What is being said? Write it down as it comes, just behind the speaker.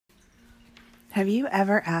Have you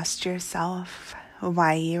ever asked yourself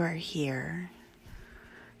why you are here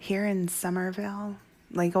in Somerville?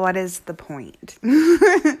 Like, what is the point?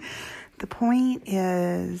 The point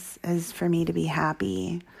is for me to be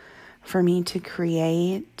happy, for me to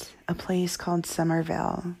create a place called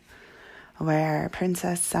Somerville where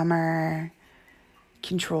Princess Summer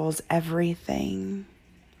controls everything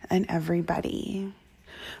and everybody.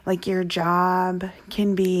 Like, your job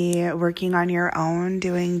can be working on your own,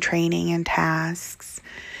 doing training and tasks.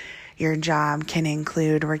 Your job can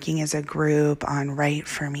include working as a group on Write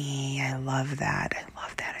For Me. I love that.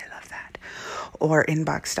 Or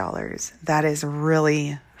Inbox Dollars. That is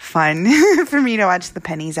really fun for me to watch the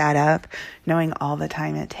pennies add up, knowing all the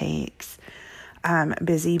time it takes.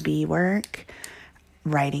 Busy bee work,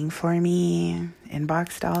 Writing For Me,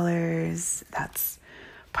 Inbox Dollars. That's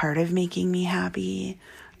part of making me happy.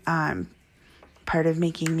 Part of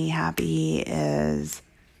making me happy is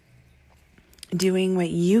doing what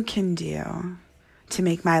you can do to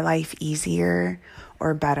make my life easier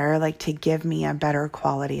or better, like to give me a better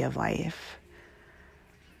quality of life.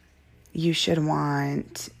 You should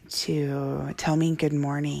want to tell me good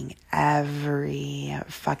morning every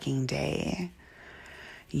fucking day.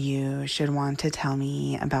 You should want to tell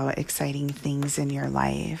me about exciting things in your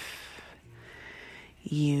life.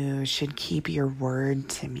 You should keep your word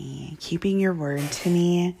to me. Keeping your word to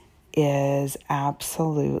me is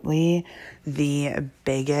absolutely the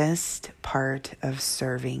biggest part of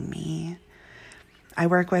serving me. I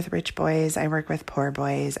work with rich boys. I work with poor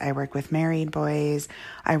boys. I work with married boys.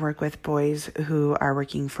 I work with boys who are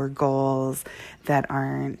working for goals that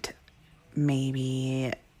aren't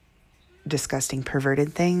maybe disgusting,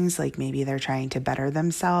 perverted things. Like maybe they're trying to better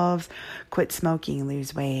themselves, quit smoking,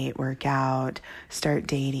 lose weight, work out, start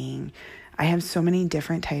dating. I have so many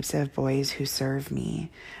different types of boys who serve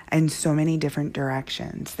me and so many different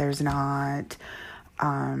directions. There's not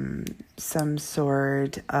some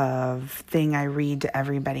sort of thing I read to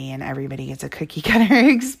everybody and everybody gets a cookie cutter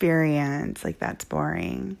experience. Like, that's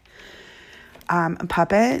boring.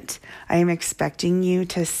 Puppet, I am expecting you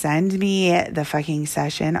to send me the fucking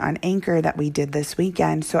session on Anchor that we did this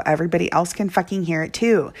weekend so everybody else can fucking hear it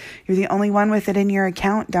too. You're the only one with it in your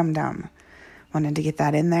account, dum-dum. Wanted to get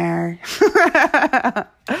that in there. I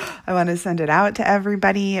want to send it out to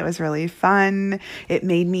everybody. It was really fun. It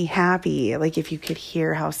made me happy. Like, if you could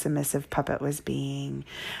hear how submissive Puppet was being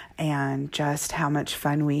and just how much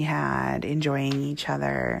fun we had enjoying each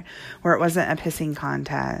other, where it wasn't a pissing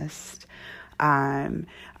contest.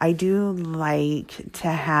 I do like to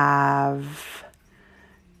have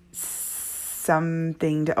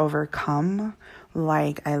something to overcome.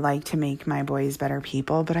 Like, I like to make my boys better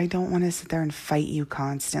people, but I don't want to sit there and fight you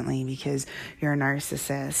constantly because you're a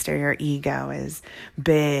narcissist or your ego is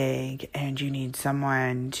big and you need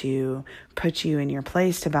someone to put you in your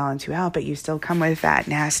place to balance you out, but you still come with that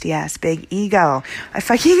nasty ass big ego. I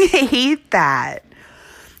fucking hate that.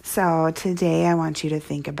 So today I want you to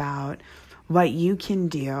think about what you can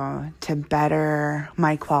do to better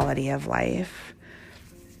my quality of life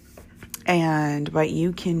and what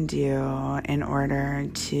you can do in order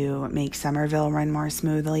to make Somerville run more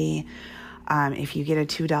smoothly. If you get a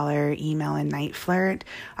 $2 email in Night Flirt,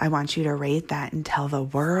 I want you to rate that and tell the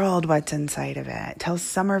world what's inside of it. Tell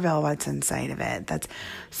Somerville what's inside of it. That's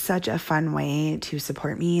such a fun way to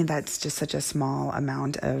support me. That's just such a small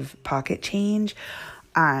amount of pocket change.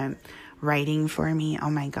 Writing For Me,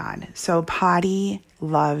 oh my God. So Potty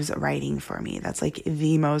loves writing for me. That's like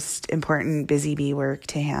the most important busy bee work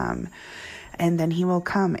to him. And then he will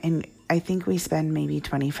come, and I think we spend maybe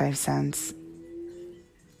 25 cents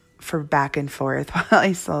for back and forth while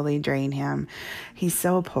I slowly drain him. He's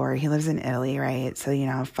so poor. He lives in Italy, right? So you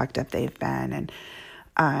know how fucked up they've been. And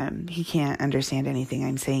he can't understand anything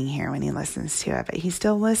I'm saying here when he listens to it, but he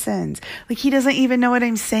still listens. Like, he doesn't even know what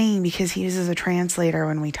I'm saying because he uses a translator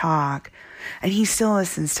when we talk, and he still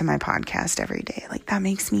listens to my podcast every day. Like, that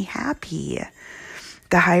makes me happy.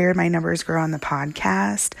 The higher my numbers grow on the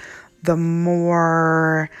podcast, the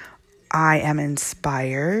more I am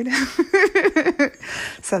inspired.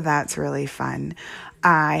 So that's really fun.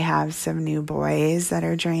 I have some new boys that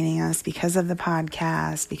are joining us because of the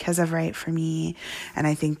podcast, because of Write For Me. And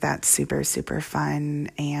I think that's super, super fun.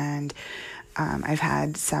 And I've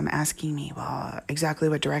had some asking me, well, exactly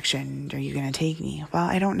what direction are you going to take me? Well,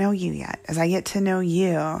 I don't know you yet. As I get to know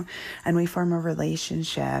you and we form a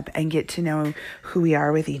relationship and get to know who we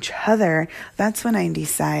are with each other, that's when I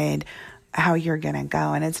decide how you're going to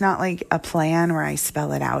go. And it's not like a plan where I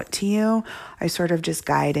spell it out to you. I sort of just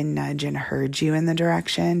guide and nudge and herd you in the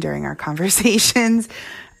direction during our conversations.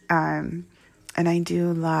 And I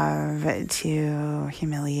do love to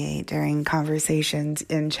humiliate during conversations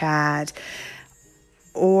in chat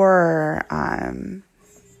or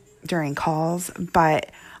during calls,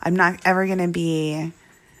 but I'm not ever going to be,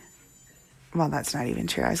 well, that's not even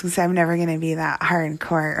true. I was going to say I'm never going to be that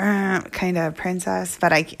hardcore kind of princess,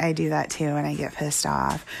 but I do that too, and I get pissed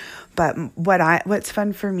off. But what's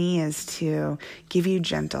fun for me is to give you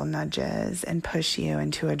gentle nudges and push you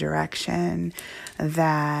into a direction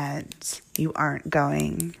that you aren't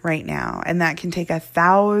going right now. And that can take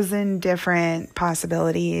 1,000 different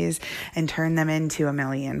possibilities and turn them into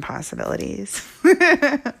 1,000,000 possibilities.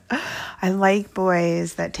 I like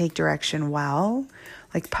boys that take direction well.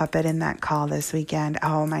 Like Puppet in that call this weekend.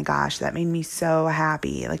 Oh my gosh, that made me so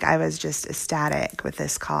happy. Like I was just ecstatic with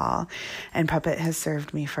this call, and Puppet has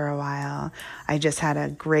served me for a while. I just had a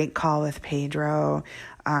great call with Pedro.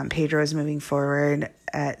 Pedro is moving forward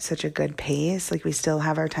at such a good pace. Like we still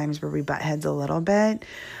have our times where we butt heads a little bit.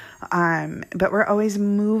 But we're always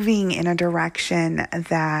moving in a direction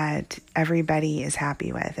that everybody is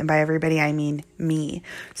happy with. And by everybody, I mean me.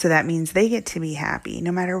 So that means they get to be happy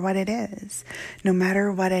no matter what it is. No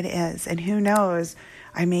matter what it is. And who knows,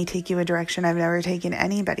 I may take you a direction I've never taken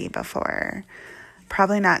anybody before.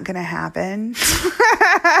 Probably not going to happen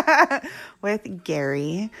with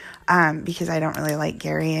Gary, because I don't really like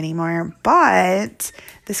Gary anymore. But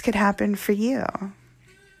this could happen for you.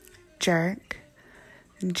 Jerk.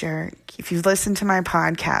 If you've listened to my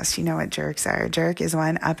podcast, you know what jerks are. Jerk is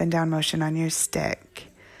one up and down motion on your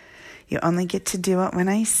stick. You only get to do it when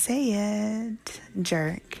I say it.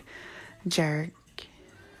 Jerk, jerk,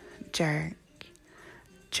 jerk,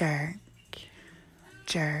 jerk,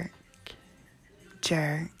 jerk,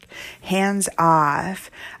 jerk. Hands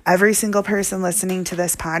off. Every single person listening to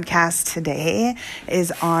this podcast today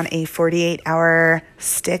is on a 48-hour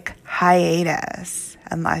stick hiatus.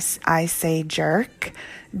 Unless I say jerk,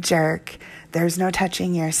 there's no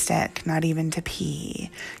touching your stick, not even to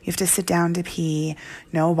pee. You have to sit down to pee,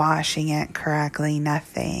 no washing it correctly,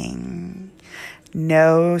 nothing.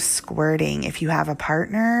 No squirting. If you have a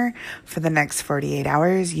partner for the next 48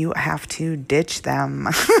 hours, you have to ditch them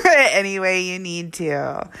any way you need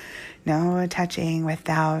to. No touching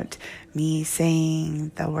without me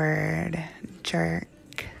saying the word jerk,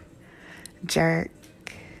 jerk,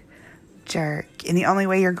 jerk. And the only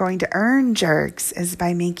way you're going to earn jerks is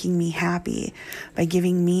by making me happy, by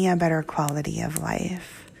giving me a better quality of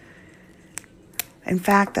life. In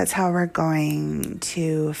fact, that's how we're going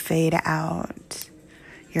to fade out.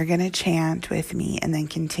 You're going to chant with me and then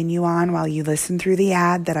continue on while you listen through the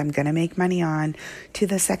ad that I'm going to make money on to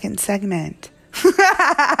the second segment.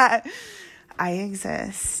 I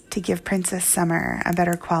exist to give Princess Summer a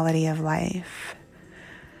better quality of life.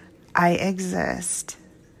 I exist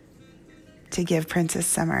to give Princess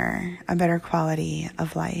Summer a better quality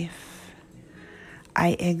of life. I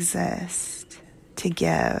exist to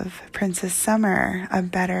give Princess Summer a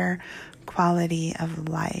better quality of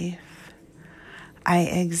life. I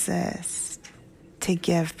exist to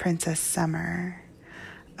give Princess Summer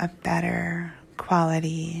a better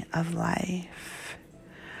quality of life.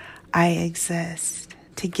 I exist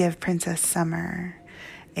to give Princess Summer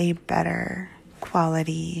a better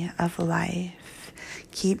quality of life.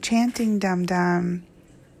 Keep chanting, dum-dum.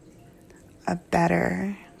 A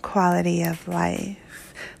better quality of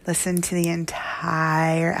life. Listen to the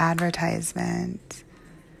entire advertisement.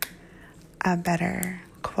 A better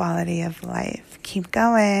quality of life. Keep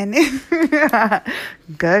going.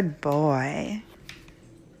 Good boy.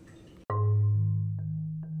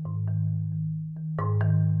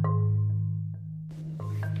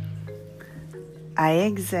 I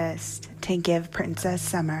exist to give Princess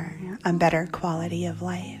Summer a better quality of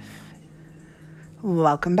life.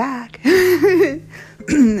 Welcome back.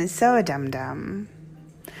 So dum-dum.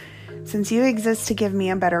 Since you exist to give me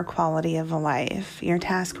a better quality of life, your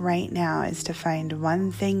task right now is to find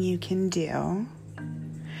one thing you can do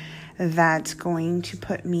that's going to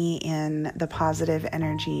put me in the positive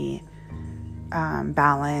energy,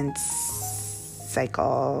 balance,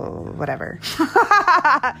 cycle, whatever.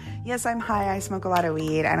 Yes, I'm high. I smoke a lot of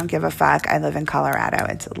weed. I don't give a fuck. I live in Colorado.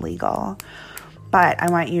 It's illegal. But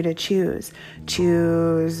I want you to choose.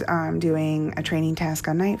 Choose doing a training task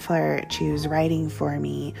on Night Flirt. Choose writing for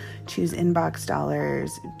me. Choose inbox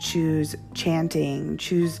dollars. Choose chanting.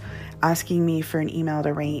 Choose asking me for an email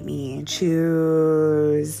to rate me.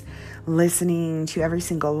 Choose listening to every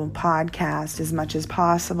single podcast as much as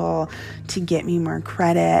possible to get me more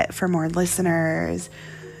credit for more listeners.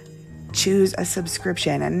 Choose a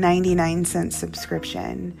subscription, a 99-cent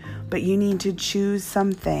subscription, but you need to choose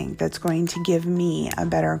something that's going to give me a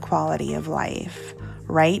better quality of life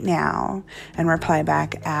right now and reply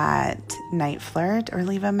back at Night Flirt or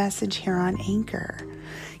leave a message here on Anchor.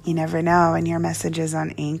 You never know, and your messages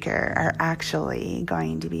on Anchor are actually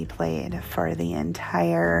going to be played for the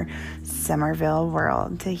entire Somerville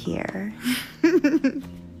world to hear.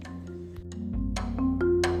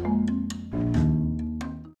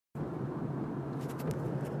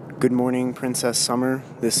 Good morning, Princess Summer.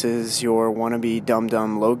 This is your wannabe Dum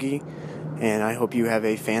Dum Logie, and I hope you have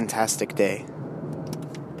a fantastic day.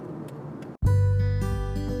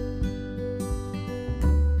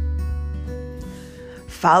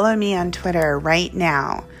 Follow me on Twitter right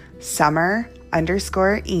now,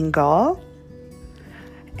 Summer_Ingle.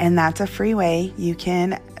 And that's a free way you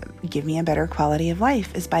can give me a better quality of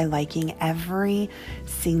life, is by liking every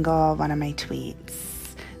single one of my tweets.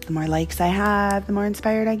 The more likes I have, the more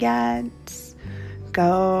inspired I get.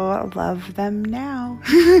 Go love them now.